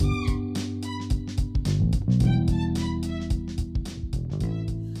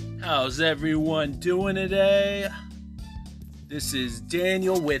How's everyone doing today? This is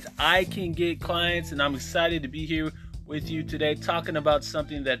Daniel with I Can Get Clients, and I'm excited to be here with you today talking about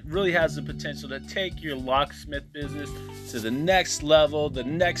something that really has the potential to take your locksmith business to the next level, the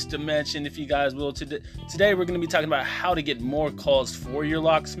next dimension, if you guys will. Today we're going to be talking about how to get more calls for your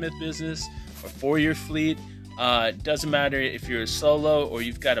locksmith business or for your fleet. It doesn't matter if you're a solo or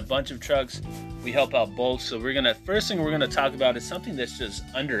you've got a bunch of trucks. We help out both. So first thing we're gonna talk about is something that's just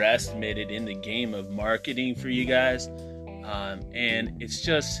underestimated in the game of marketing for you guys. And it's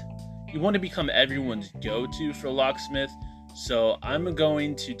just, you want to become everyone's go-to for locksmith. So I'm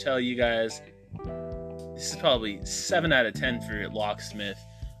going to tell you guys, this is probably 7 out of 10 for locksmith.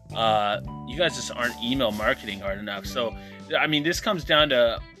 You guys just aren't email marketing hard enough. So, this comes down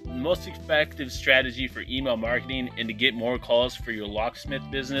to most effective strategy for email marketing and to get more calls for your locksmith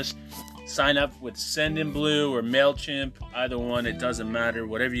business. Sign up with Sendinblue or MailChimp, either one, it doesn't matter,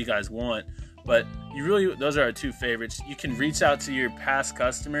 whatever you guys want. But those are our two favorites. You can reach out to your past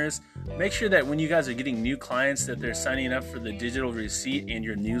customers. Make sure that when you guys are getting new clients that they're signing up for the digital receipt and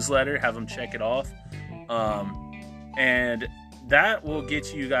your newsletter, have them check it off. And that will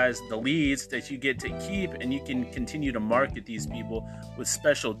get you guys the leads that you get to keep, and you can continue to market these people with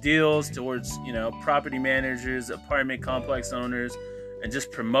special deals towards, property managers, apartment complex owners, and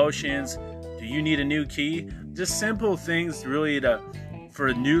just promotions. Do you need a new key? Just simple things really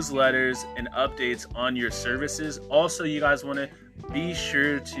for newsletters and updates on your services. Also, you guys want to be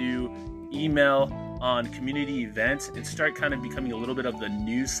sure to email on community events and start kind of becoming a little bit of the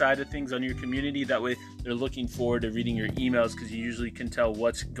news side of things on your community. That way they're looking forward to reading your emails, because you usually can tell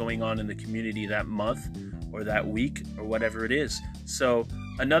what's going on in the community that month or that week or whatever it is. So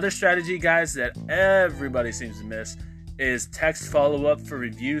another strategy, guys, that everybody seems to miss is text follow-up for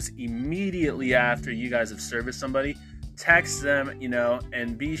reviews immediately after you guys have serviced somebody. Text them,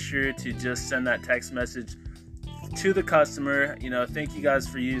 and be sure to just send that text message to the customer. Thank you guys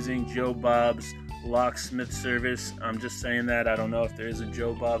for using Joe Bob's locksmith service. I'm just saying that. I don't know if there is a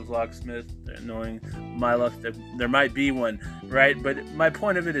Joe Bob's locksmith. Knowing my luck, there might be one, right? But my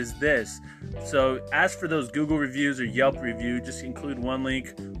point of it is this. So ask for those Google reviews or Yelp review. Just include one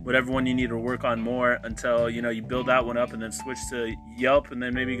link, whatever one you need to work on more, until you build that one up, and then switch to Yelp, and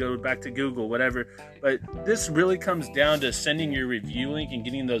then maybe go back to Google, whatever. But this really comes down to sending your review link and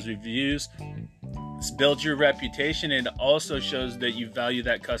getting those reviews. This builds your reputation, and also shows that you value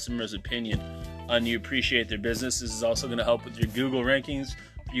that customer's opinion and you appreciate their business. This is also going to help with your Google rankings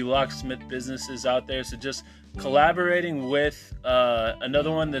for you locksmith businesses out there. So just collaborating with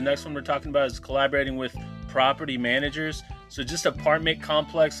another one. The next one we're talking about is collaborating with property managers. So just apartment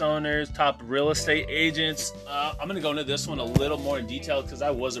complex owners, top real estate agents. I'm going to go into this one a little more in detail because I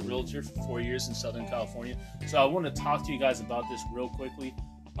was a realtor for 4 years in Southern California. So I want to talk to you guys about this real quickly.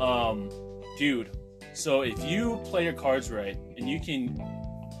 Dude, so if you play your cards right and you can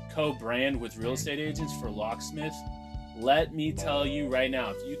co-brand with real estate agents for locksmith, let me tell you right now,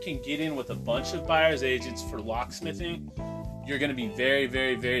 if you can get in with a bunch of buyer's agents for locksmithing, you're going to be very,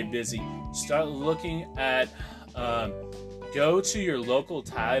 very, very busy. Start looking at, go to your local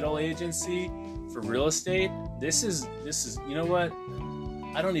title agency for real estate. This is, you know what?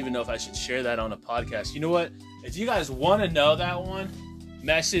 I don't even know if I should share that on a podcast. You know what? If you guys want to know that one,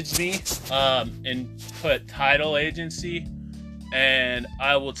 message me and put title agency, and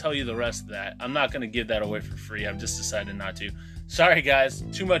I will tell you the rest of that. I'm not going to give that away for free. I've just decided not to. Sorry, guys.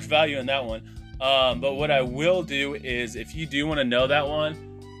 Too much value in that one. But what I will do is, if you do want to know that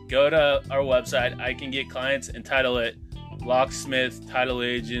one, go to our website, I Can Get Clients, and title it Locksmith Title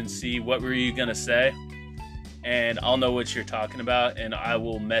Agency. What were you going to say? And I'll know what you're talking about, and I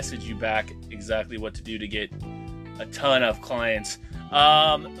will message you back exactly what to do to get a ton of clients.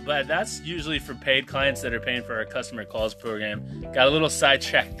 But that's usually for paid clients that are paying for our customer calls program. Got a little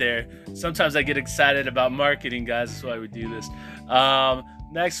sidetracked there. Sometimes I get excited about marketing, guys. That's why we do this.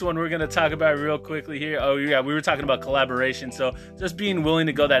 Next one we're going to talk about real quickly here. Oh, yeah, we were talking about collaboration. So just being willing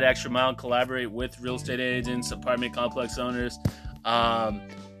to go that extra mile and collaborate with real estate agents, apartment complex owners.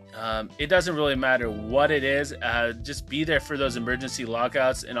 It doesn't really matter what it is. Just be there for those emergency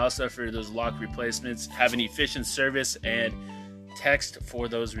lockouts, and also for those lock replacements. Have an efficient service, and text for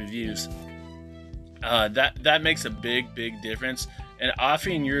those reviews. That makes a big difference. And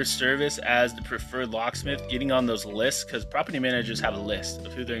offering your service as the preferred locksmith, getting on those lists, because property managers have a list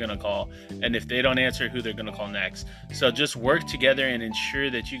of who they're going to call, and if they don't answer, who they're going to call next. So just work together and ensure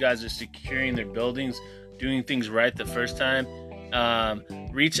that you guys are securing their buildings, doing things right the first time.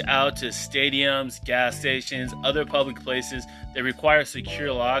 Reach out to stadiums, gas stations, other public places that require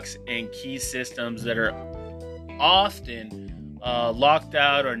secure locks and key systems that are often locked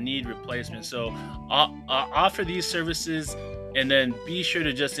out or need replacement. So offer these services, and then be sure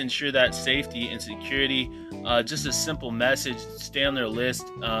to just ensure that safety and security. Just a simple message: stay on their list,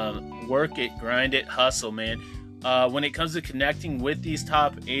 work it, grind it, hustle, man. When it comes to connecting with these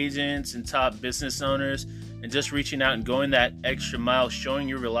top agents and top business owners, and just reaching out and going that extra mile, showing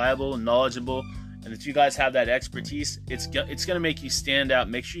you're reliable and knowledgeable, and that you guys have that expertise, it's going to make you stand out.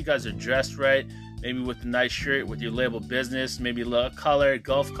 Make sure you guys are dressed right, maybe with a nice shirt with your label business, maybe a color,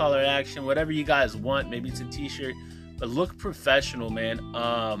 golf color action, whatever you guys want. Maybe it's a t-shirt, but look professional, man.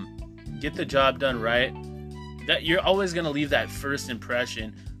 Get the job done right. That you're always going to leave that first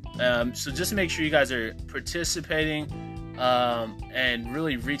impression. So just make sure you guys are participating and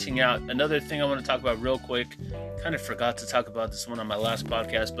really reaching out. Another thing I want to talk about real quick, kind of forgot to talk about this one on my last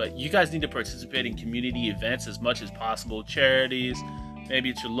podcast, but you guys need to participate in community events as much as possible. Charities, maybe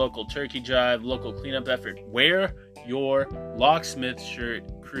it's your local turkey drive, local cleanup effort. Wear your Locksmith shirt,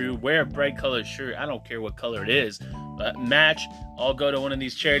 crew. Wear a bright colored shirt. I don't care what color it is, but match. I'll go to one of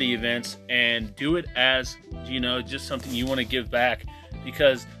these charity events and do it as, just something you want to give back,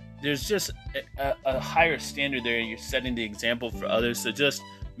 because there's just a higher standard there. You're setting the example for others. So just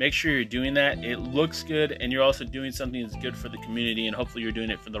make sure you're doing that. It looks good, and you're also doing something that's good for the community, and hopefully you're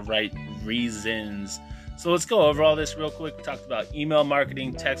doing it for the right reasons. So let's go over all this real quick. We talked about email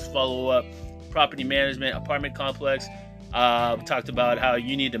marketing, text follow-up, property management, apartment complex. We talked about how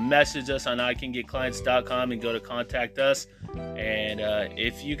you need to message us on icangetclients.com and go to contact us. And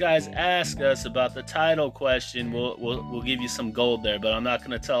if you guys ask us about the title question, we'll give you some gold there. But I'm not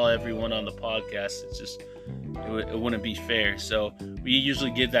going to tell everyone on the podcast. It's just it wouldn't be fair. So we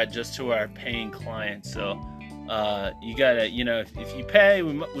usually give that just to our paying clients. So you gotta, if you pay,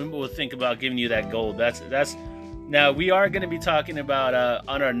 we will think about giving you that gold. That's. Now we are going to be talking about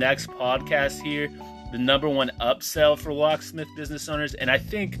on our next podcast here, the number one upsell for Locksmith business owners. And I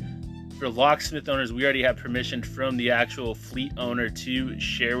think for Locksmith owners, we already have permission from the actual fleet owner to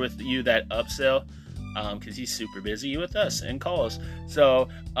share with you that upsell, because he's super busy with us and calls. So,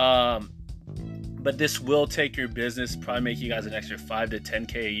 but this will take your business, probably make you guys an extra $5 to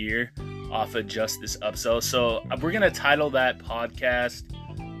 $10K a year off of just this upsell. So we're going to title that podcast,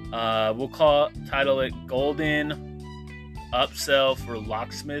 we'll title it Golden Upsell for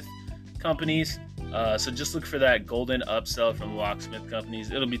Locksmith Companies. So just look for that golden upsell from Locksmith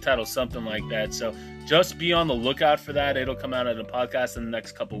Companies. It'll be titled something like that. So just be on the lookout for that. It'll come out on a podcast in the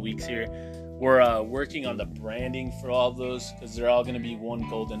next couple weeks here. We're working on the branding for all of those, because they're all going to be one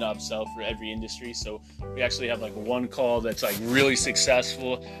golden upsell for every industry. So we actually have like one call that's like really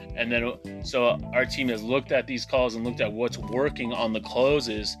successful. And then so our team has looked at these calls and looked at what's working on the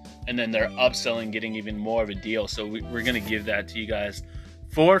closes, and then they're upselling, getting even more of a deal. So we're going to give that to you guys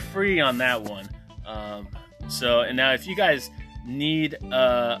for free on that one. And now if you guys need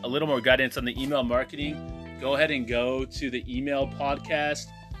a little more guidance on the email marketing, go ahead and go to the email podcast.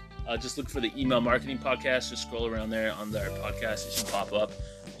 Just look for the email marketing podcast. Just scroll around there on their podcast. It should pop up.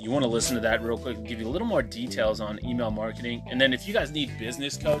 You want to listen to that real quick and give you a little more details on email marketing. And then if you guys need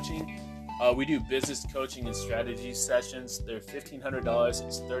business coaching, we do business coaching and strategy sessions. They're $1,500.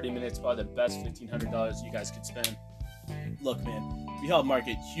 It's 30 minutes, probably the best $1,500 you guys could spend. Look, man, we help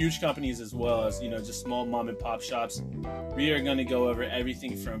market huge companies as well as, just small mom and pop shops. We are going to go over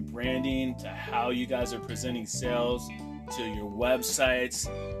everything from branding to how you guys are presenting sales to your websites.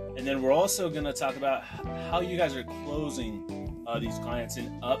 And then we're also going to talk about how you guys are closing these clients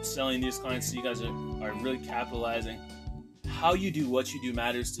and upselling these clients, so you guys are really capitalizing. How you do what you do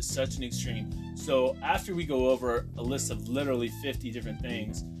matters to such an extreme. So after we go over a list of literally 50 different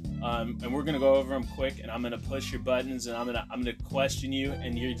things, and we're gonna go over them quick, and I'm gonna push your buttons, and I'm gonna question you,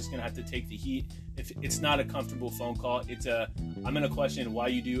 and you're just gonna have to take the heat. If it's not a comfortable phone call, I'm gonna question why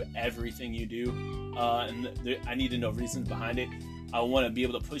you do everything you do, and I need to know reasons behind it. I want to be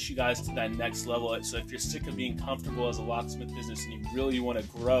able to push you guys to that next level. So if you're sick of being comfortable as a locksmith business and you really want to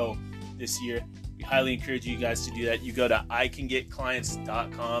grow this year, we highly encourage you guys to do that. You go to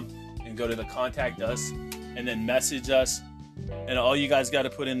icangetclients.com and go to the contact us, and then message us. And all you guys got to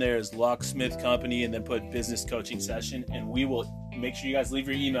put in there is Locksmith Company, and then put business coaching session. And we will make sure you guys leave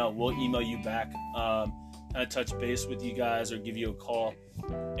your email. We'll email you back, kind of touch base with you guys, or give you a call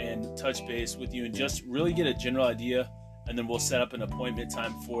and touch base with you and just really get a general idea. And then we'll set up an appointment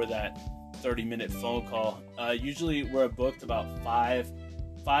time for that 30-minute phone call. Usually we're booked about 5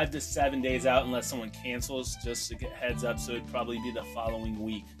 to 7 days out, unless someone cancels, just to get heads up. So it'd probably be the following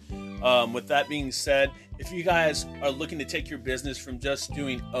week. With that being said, if you guys are looking to take your business from just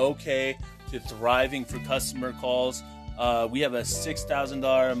doing okay to thriving for customer calls, we have a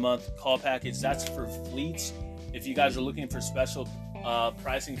 $6,000 a month call package. That's for fleets If you guys are looking for special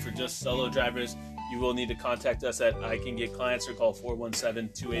pricing for just solo drivers, you will need to contact us at I Can Get Clients or call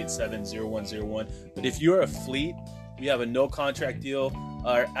 417-287-0101. But if you're a fleet, we have a no contract deal.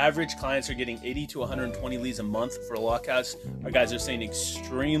 Our average clients are getting 80 to 120 leads a month for lockouts. Our guys are staying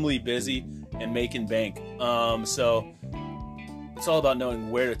extremely busy and making bank. So it's all about knowing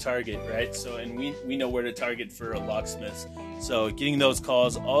where to target, right? So, and we know where to target for locksmiths. So getting those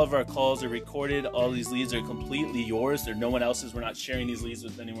calls, all of our calls are recorded. All these leads are completely yours. They're no one else's. We're not sharing these leads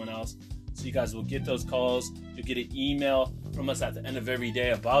with anyone else. So you guys will get those calls. You'll get an email from us at the end of every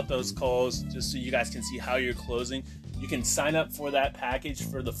day about those calls, just so you guys can see how you're closing. You can sign up for that package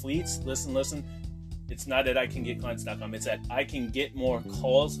for the fleets. Listen. It's not at icangetclients.com. It's at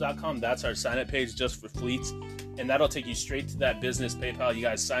icangetmorecalls.com. That's our sign up page just for fleets. And that'll take you straight to that business PayPal. You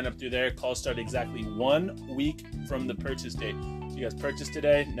guys sign up through there. Calls start exactly 1 week from the purchase date. So you guys purchase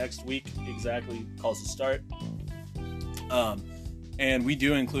today, next week, exactly, calls to start. And we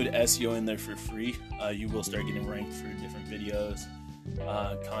do include SEO in there for free. You will start getting ranked for different videos,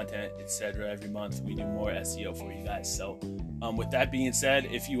 content, etc. Every month we do more SEO for you guys. So with that being said,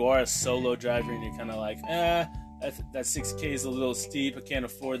 if you are a solo driver and you're kind of like, that 6K is a little steep, I can't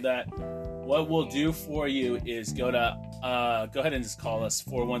afford that, what we'll do for you is go ahead and just call us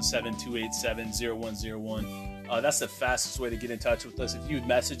 417-287-0101. That's the fastest way to get in touch with us. If you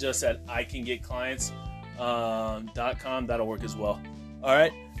message us at icangetclients.com, that'll work as well. All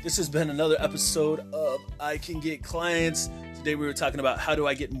right, this has been another episode of I Can Get Clients. Today we were talking about how do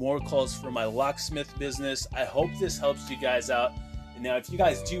I get more calls for my locksmith business. I hope this helps you guys out. And now if you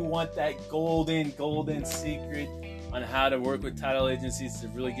guys do want that golden secret on how to work with title agencies to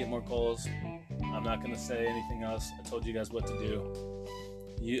really get more calls, I'm not going to say anything else. I told you guys what to do.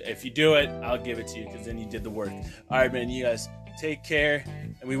 If you do it, I'll give it to you because then you did the work. All right, man, you guys take care.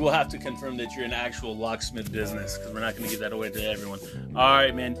 And we will have to confirm that you're an actual locksmith business because we're not going to give that away to everyone. All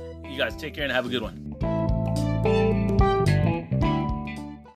right, man, you guys take care and have a good one.